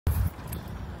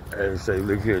And say,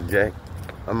 look here, Jack.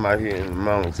 I'm out here in the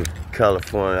mountains of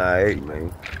California, I-8,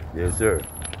 man. Yes, sir.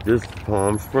 This is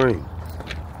Palm Springs.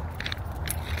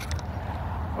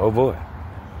 Oh, boy.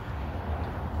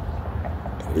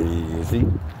 You see?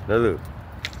 Now, look.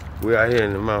 We're out here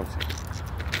in the mountains.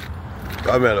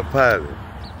 I met a pilot.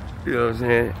 You know what I'm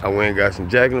saying? I went and got some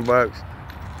Jack in the Box.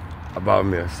 I bought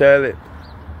me a salad.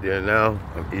 Then now,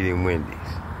 I'm eating Wendy's.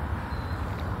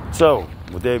 So,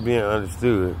 with that being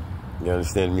understood, you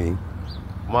understand me?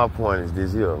 My point is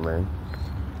this here, man.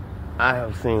 I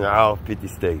have seen all 50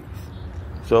 states.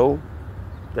 So,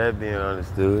 that being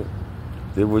understood,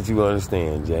 this is what you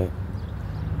understand, Jack.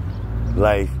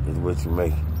 Life is what you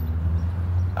make it.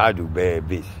 I do bad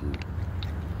bitch shit.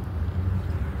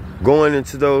 Going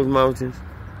into those mountains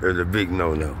is a big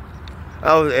no-no.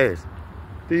 I was asked,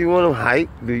 do you want to hike?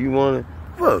 Do you want to?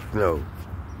 Fuck no.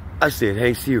 I said,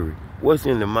 hey Siri, what's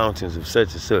in the mountains of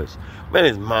such and such? Man,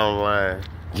 it's mountain lions,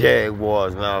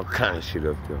 jaguars, and all kind of shit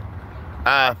up there.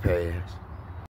 I pass.